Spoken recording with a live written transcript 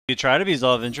You try to be his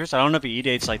love interest. I don't know if he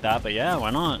dates like that, but yeah, why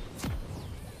not?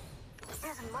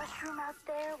 There's a mushroom out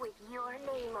there with your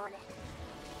name on it.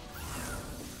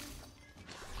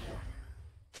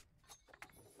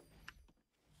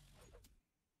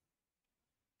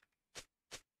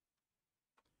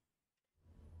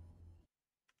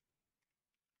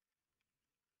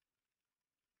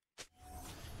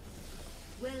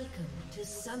 Welcome to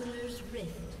Summoner's Rift.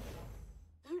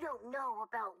 You don't know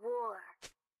about war.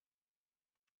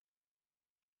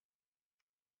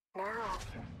 Now,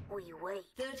 we wait.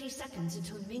 30 seconds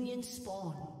until minions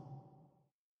spawn.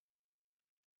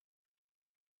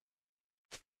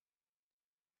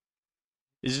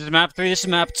 This is map 3, this is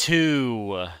map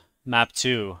 2. Map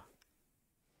 2.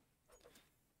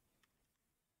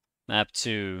 Map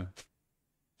 2.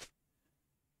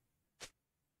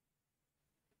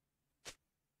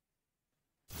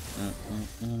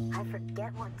 I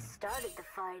forget what started the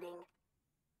fighting.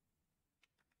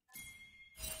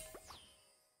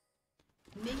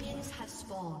 Minions have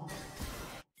spawned.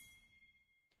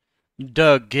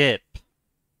 The Gip.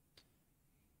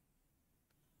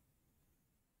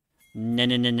 No.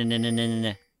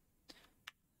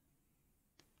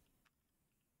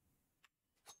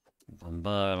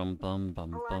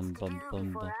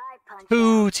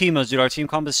 Who Teemos, dude? Our team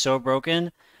comp is so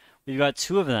broken. We've got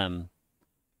 2 of them.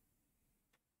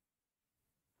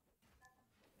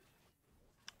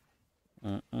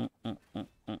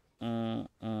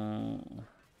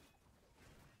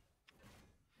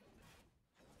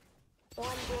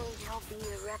 One day there'll be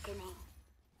a reckoning.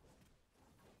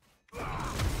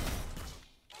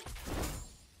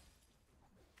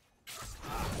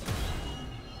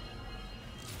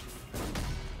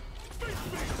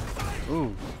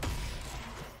 Ooh.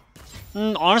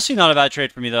 Honestly, not a bad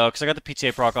trade for me though, because I got the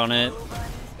PTA proc on it. Nobody's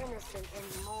innocent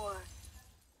anymore.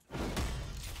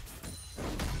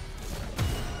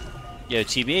 Yo,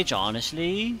 TBH,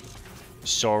 honestly,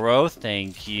 Zoro,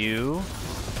 thank you.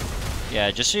 Yeah,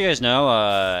 just so you guys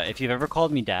know, if you've ever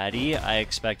called me daddy, I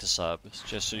expect a sub.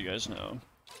 Just so you guys know.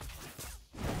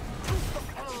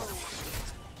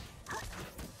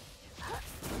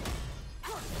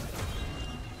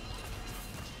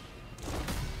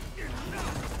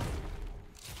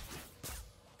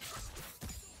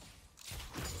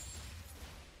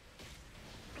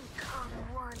 Become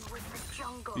one with the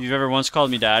jungle. If you've ever once called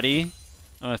me daddy,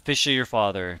 I'm officially your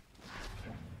father.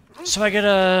 So I get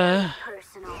a...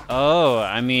 Personal. Oh,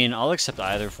 I mean, I'll accept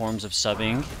either forms of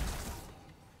subbing,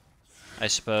 I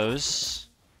suppose.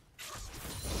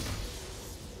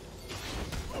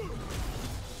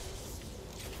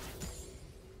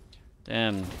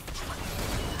 Damn.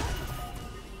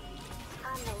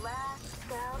 I'm the last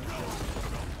scout.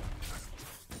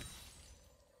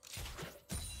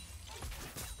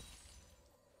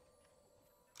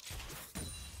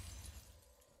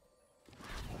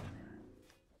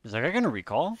 Is that guy gonna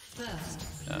recall?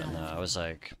 First, No, I was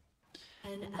like,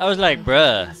 an I was like, ally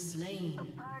bruh. has been slain.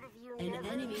 Part of you An never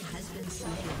enemy has been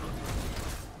slain.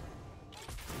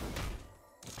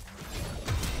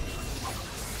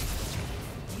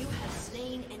 You have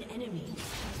slain an enemy.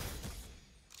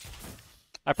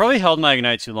 I probably held my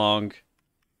ignite too long.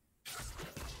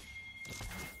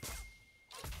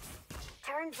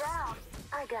 Turns out,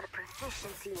 I got a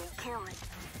proficiency in killing.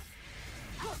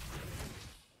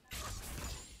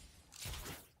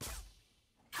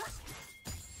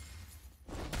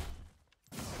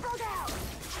 Bug out!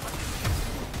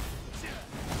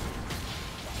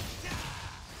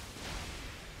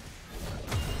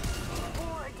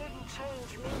 War didn't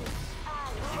change me. I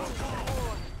changed the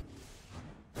war.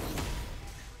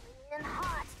 And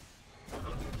hot.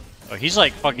 Oh, he's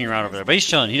like fucking around over there, but he's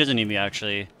chilling. He doesn't need me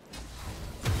actually.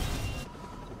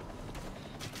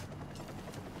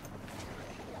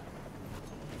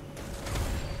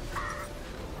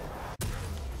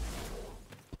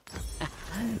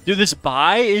 Dude, this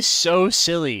buy is so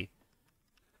silly.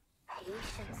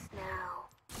 Patience now.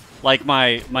 Like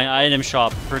my item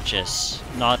shop purchase,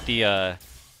 not the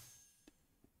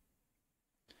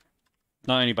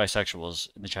not any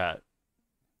bisexuals in the chat.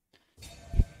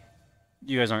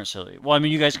 You guys aren't silly. Well, I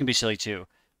mean, you guys can be silly too,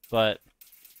 but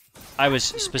I was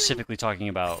specifically talking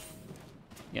about,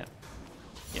 yeah.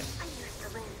 I used to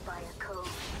live by a code.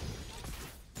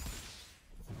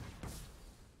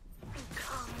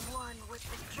 Become one with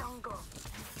the jungle.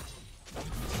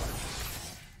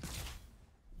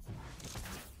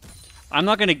 I'm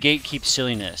not gonna gatekeep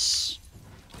silliness,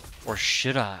 or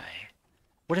should I?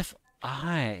 What if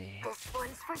I This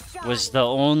one's for Johnny. was the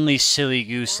only silly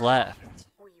goose left?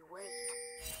 We wait.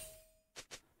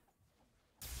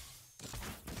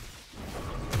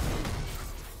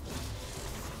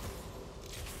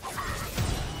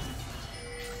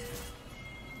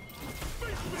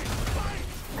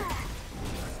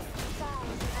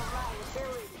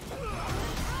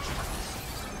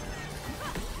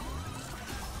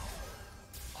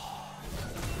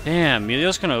 Damn,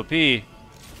 Melio's kind of OP.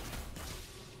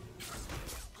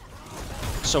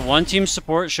 So one team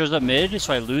support shows up mid,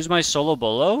 so I lose my solo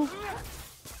bolo?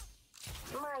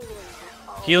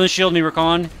 Heal and shield me,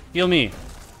 Rakan. Heal me.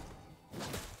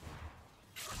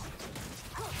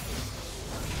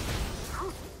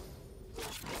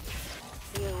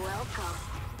 You're welcome.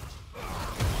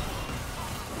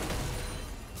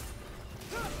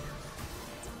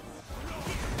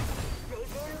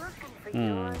 They've been looking for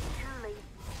yours truly.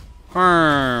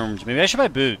 Harmed. Maybe I should buy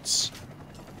boots.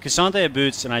 Cassandra had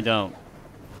boots and I don't.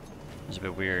 That was a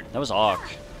bit weird. That was Awk.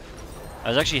 I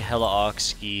was actually hella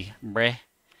Awk-ski, breh.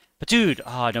 But dude,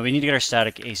 oh no, we need to get our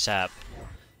static ASAP.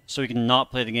 So we can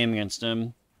not play the game against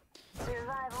him.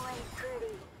 Survival ain't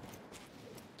pretty.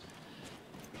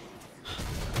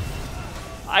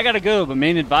 I gotta go, but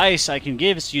main advice I can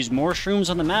give is to use more shrooms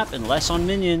on the map and less on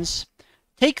minions.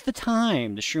 Take the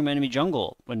time to shroom enemy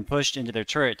jungle when pushed into their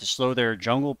turret to slow their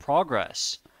jungle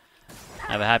progress.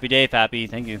 Have a happy day, Pappy.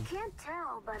 Thank you. Can't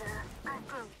tell, but I've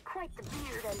grown quite the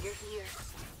beard under here.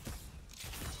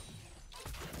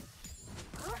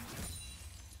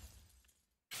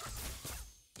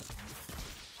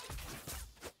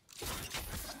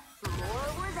 More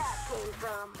where that came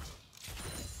from.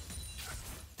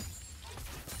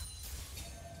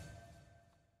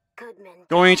 Goodman.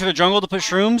 Going into the jungle to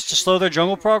push shrooms to slow their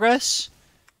jungle progress?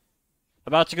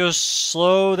 About to go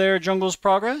slow their jungle's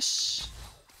progress?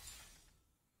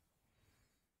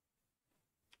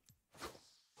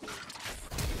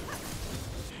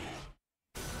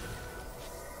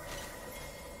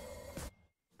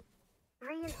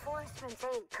 Reinforcements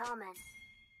ain't coming.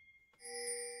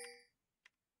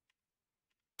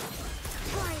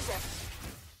 Find it.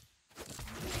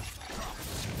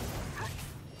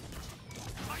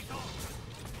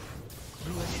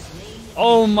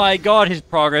 Oh my god, his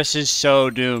progress is so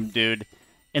doomed, dude.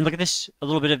 And look at this, a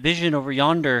little bit of vision over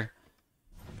yonder.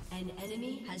 An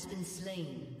enemy has been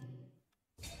slain.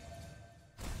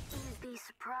 You'd be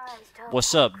surprised how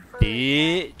What's up, quick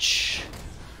bitch?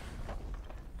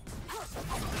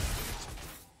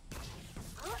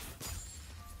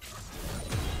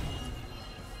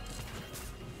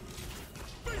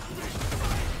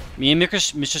 Me and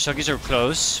Mr. Suggies are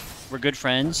close. We're good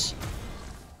friends.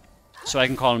 So I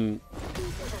can call him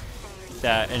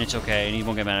that, and it's okay, and he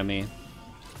won't get mad at me.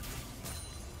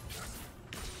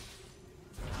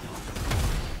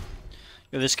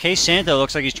 Yo, this K Santa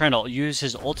looks like he's trying to use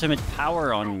his ultimate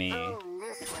power on me. own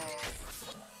this land.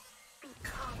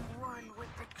 Become one with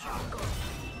the jungle.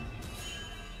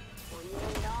 We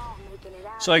ain't all making it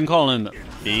out. So I can call him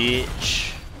bitch.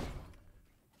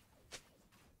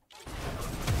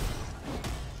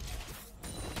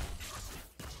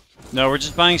 No, we're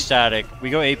just buying static. We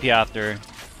go AP after.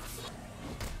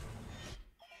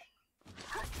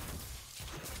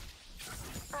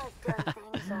 I've done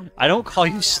things I'm I don't call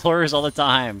you slurs all the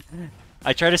time.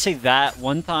 I tried to say that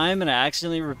one time and I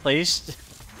accidentally replaced.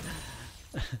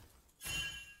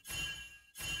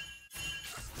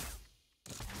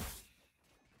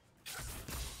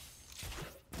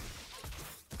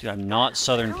 Dude, I'm not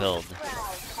southern pilled.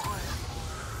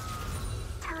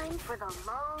 Time for the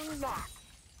long nap.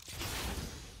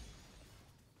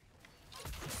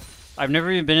 I've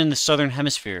never even been in the southern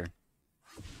hemisphere.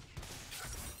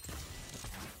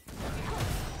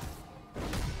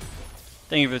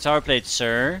 Thank you for the tower plate,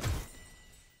 sir.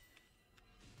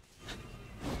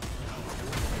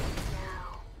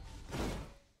 Now,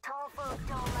 tall folk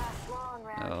don't last long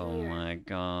round Oh here. my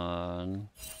god.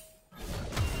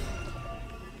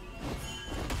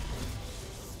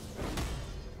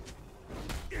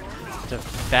 The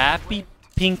Fappy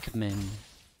Pinkman.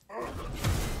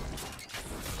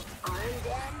 Armed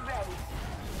and ready.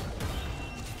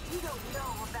 You don't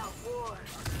know about war.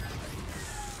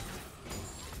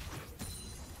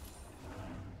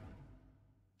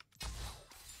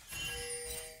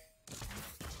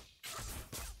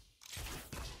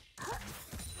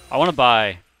 I want to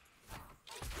buy.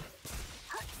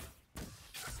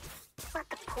 Let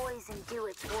the poison do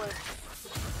its work.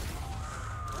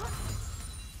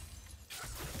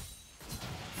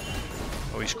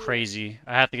 Oh, he's crazy.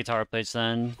 I have to get tower plates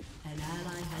then. An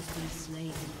ally has been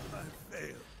slain.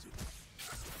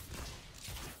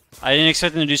 I didn't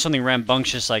expect them to do something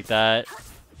rambunctious like that.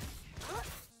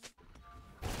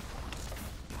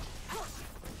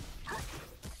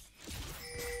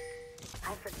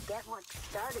 I forget what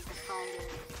started the fighting.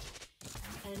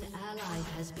 An ally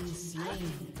has been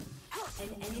slain. An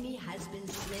enemy has been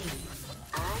slain.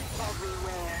 I'm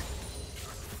everywhere.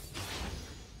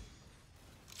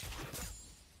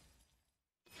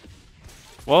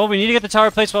 Well, we need to get the tower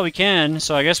plates while we can,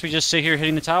 so I guess we just sit here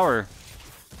hitting the tower.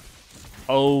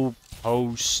 Oh,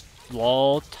 post.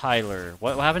 Lol, Tyler.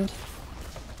 What happened?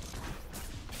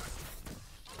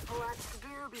 Lots to do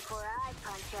before I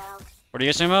punch out. What are you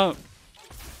guys talking about?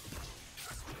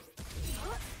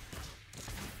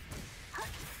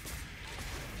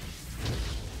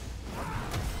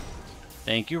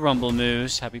 Thank you, Rumble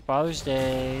Moose. Happy Father's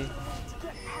Day.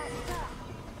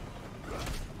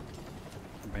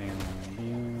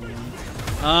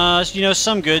 You know,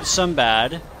 some good, some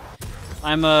bad.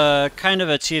 I'm a kind of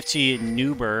a TFT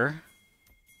noober.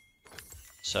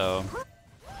 So,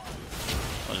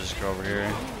 I'll just go over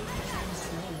here.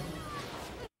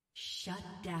 Shut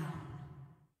down.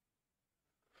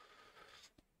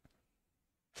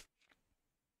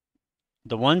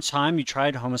 The one time you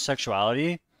tried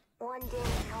homosexuality? One day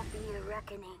there'll be a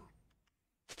reckoning.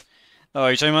 Oh,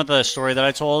 are you talking about the story that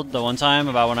I told the one time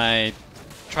about when I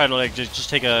tried to like just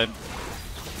take a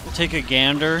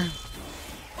gander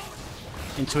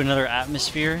into another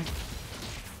atmosphere?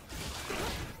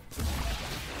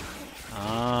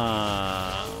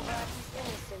 Ah.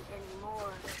 Innocent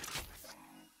anymore.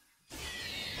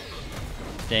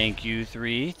 Thank you,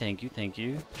 3. Thank you, thank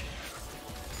you.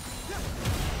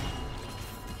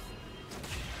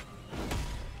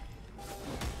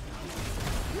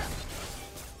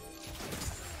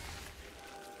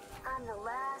 I'm the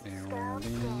last scout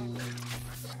standing.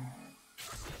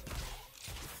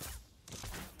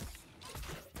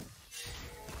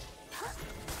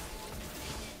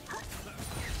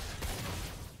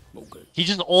 He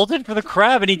just ulted for the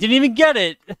crab and he didn't even get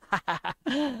it! A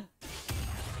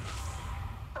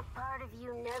part of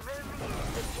you never leaves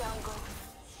the jungle.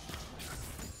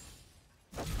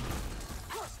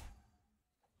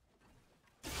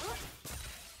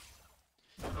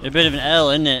 A bit of an L,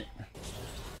 isn't it?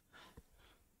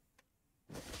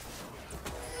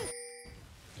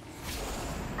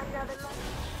 Another month.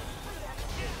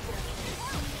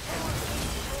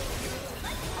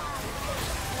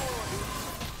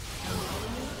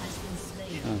 Has been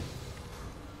slain.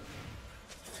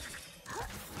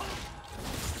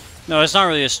 No, it's not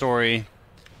really a story.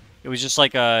 It was just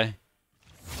like a...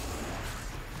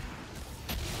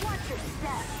 Watch your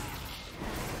step.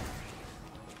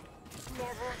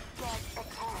 Never get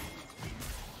attacked.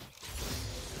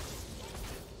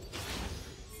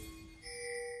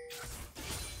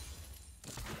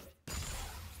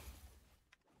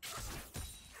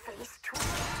 Face twist.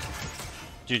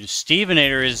 Dude,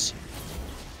 Stevenator is...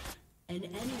 An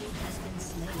enemy has been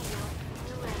slain.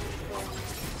 Do anything.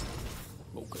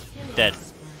 dead.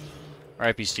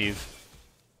 R.I.P. Steve.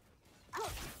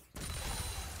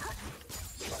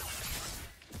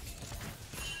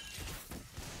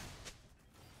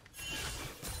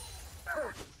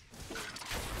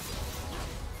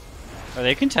 Are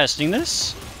they contesting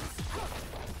this?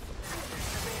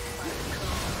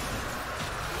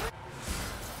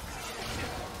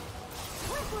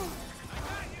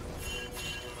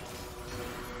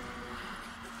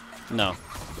 No.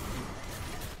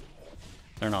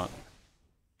 They're not.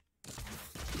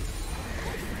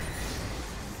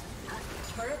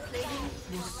 Turret plating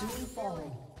will soon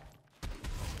fall.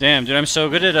 Damn, dude, I'm so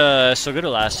good at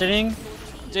last hitting.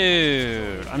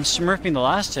 Dude, I'm smurfing the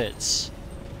last hits.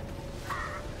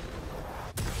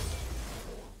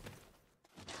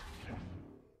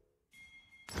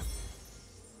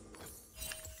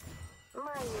 My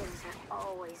ears are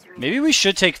always ready. Maybe we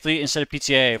should take Fleet instead of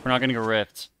PTA if we're not gonna go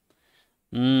Rift.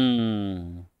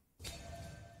 Mmm.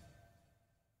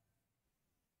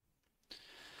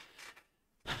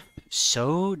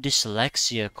 So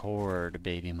dyslexia cord,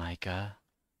 baby Micah.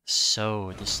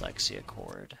 So dyslexia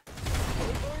cord. They've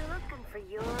been looking for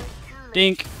yours too.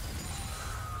 Dink.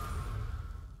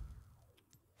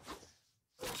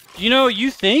 You know,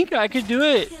 you think I could do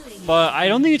it, but I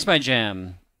don't think it's my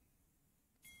jam.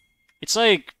 It's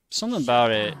like something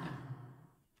about it.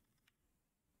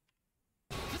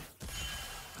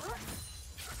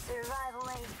 Survival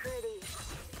ain't pretty.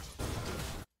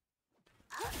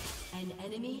 An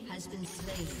enemy has been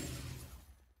slain.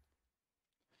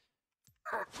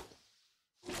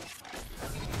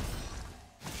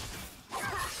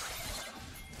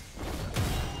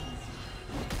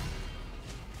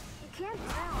 You can't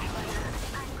tell, but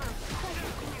I'm quite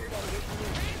weird under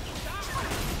here.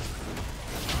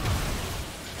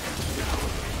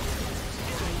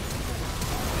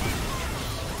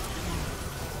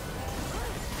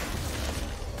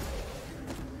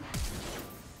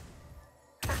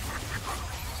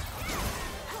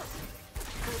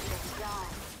 Goodness God.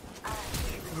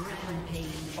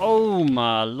 Rampage. Oh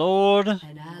my lord. An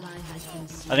ally has been I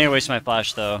slain. think I wasted my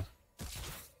flash though.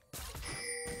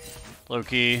 Low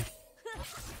key.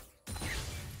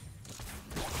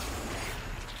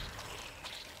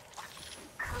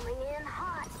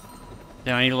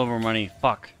 Damn, I need a little more money.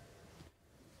 Fuck.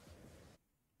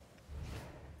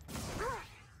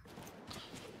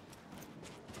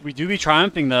 We do be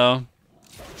triumphing, though.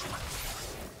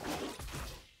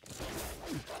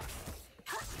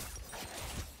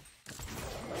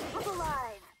 Look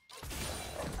alive.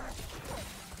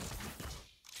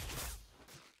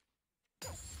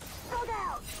 Sold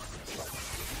out.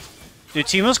 Dude,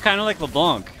 Teemo's kind of like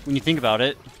LeBlanc, when you think about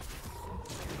it.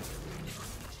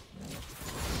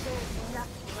 There's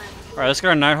nothing left. Alright, let's get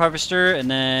our Night Harvester, and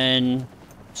then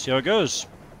see how it goes.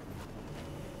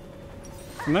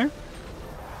 From there?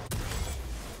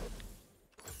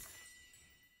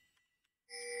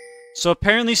 So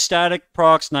apparently static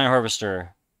procs Night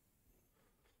Harvester.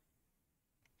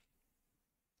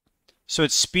 So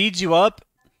it speeds you up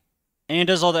and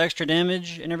does all the extra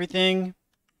damage and everything.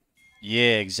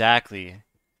 Yeah, exactly.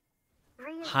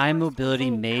 High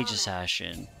mobility mage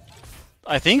assassin.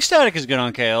 I think static is good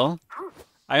on Kale.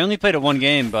 I only played it one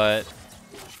game, but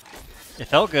it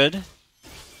felt good.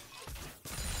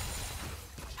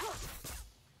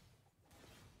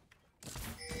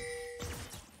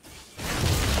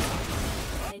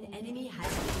 An enemy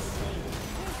has been slain.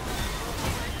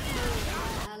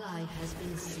 An ally has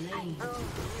been slain.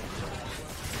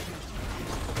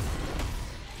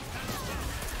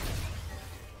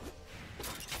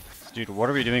 Dude, what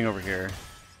are we doing over here?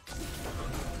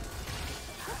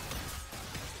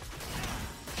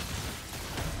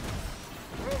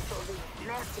 This'll be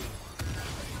messy.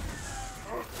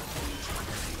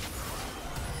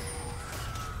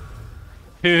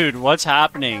 Dude, what's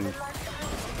happening? Another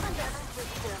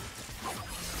system.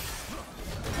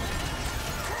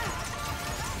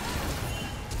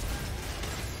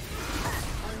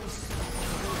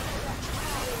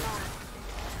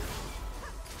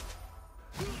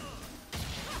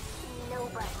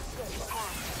 Nobody gets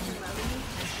past An enemy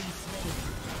has been slain.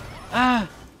 Ah!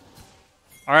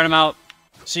 Alright, I'm out.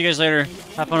 See you guys later. An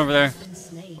Have fun over enemy there. has been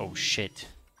slain. Oh, shit.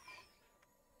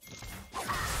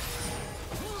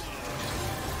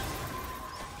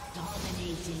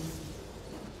 Dominating.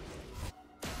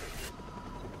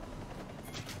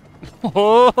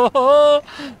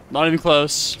 Not even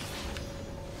close.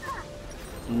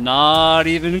 Not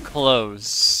even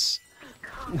close.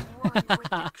 become one with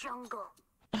the jungle.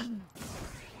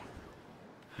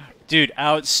 Dude,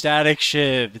 out static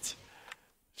shift.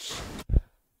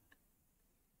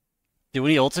 Dude,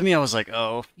 when he ulted me, I was like,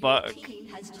 oh, Your fuck. team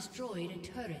has destroyed a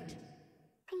turret.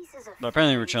 Pieces of But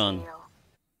apparently we're fairy chilling. tale.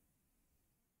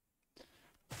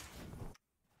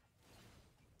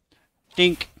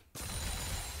 Dink.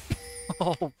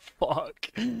 Oh, fuck.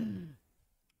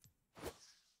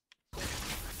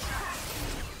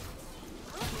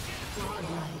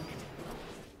 Godlike.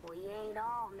 We ain't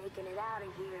all making it out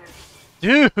of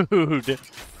here. Dude.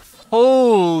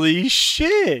 Holy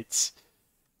shit.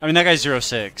 I mean, that guy's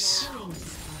 0-6. Killing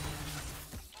spree.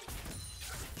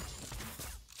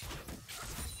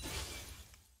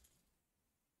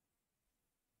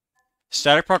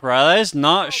 Static proc Rise?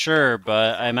 Not sure,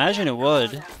 but I imagine it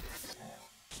would.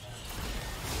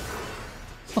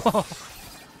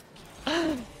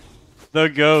 The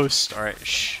ghost. Alright,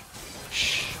 shh.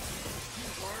 Shh.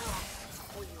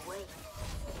 Now, we wait.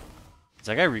 Is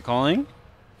that guy recalling?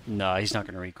 No, he's not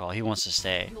gonna recall. He wants to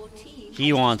stay. Your team He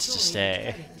has wants to destroyed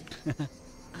a stay. turret.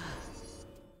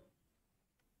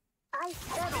 I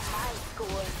settle my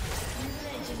score.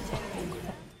 Legendary.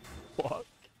 Fuck.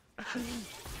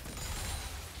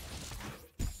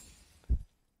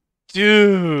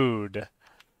 Dude.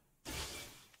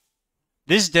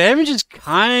 This damage is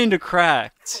kinda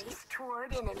cracked. Face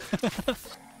toward enemy. Tall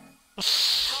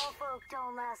folk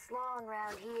don't last long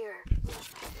around here.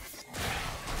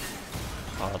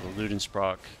 Oh, the Luden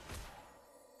Sprock.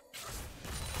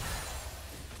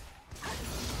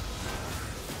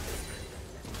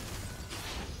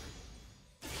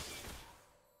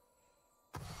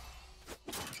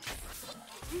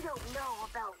 You don't know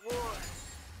about war.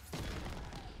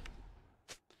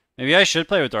 Maybe I should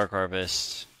play with Dark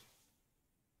Harvest.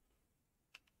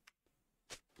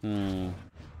 Hmm.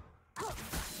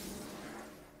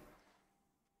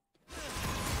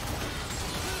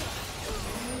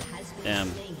 Has been Damn.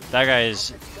 slain. That guy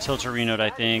is Tilterino'd, I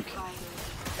think.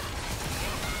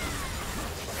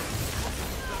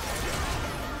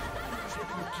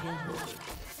 Triple kill.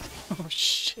 Oh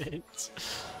shit.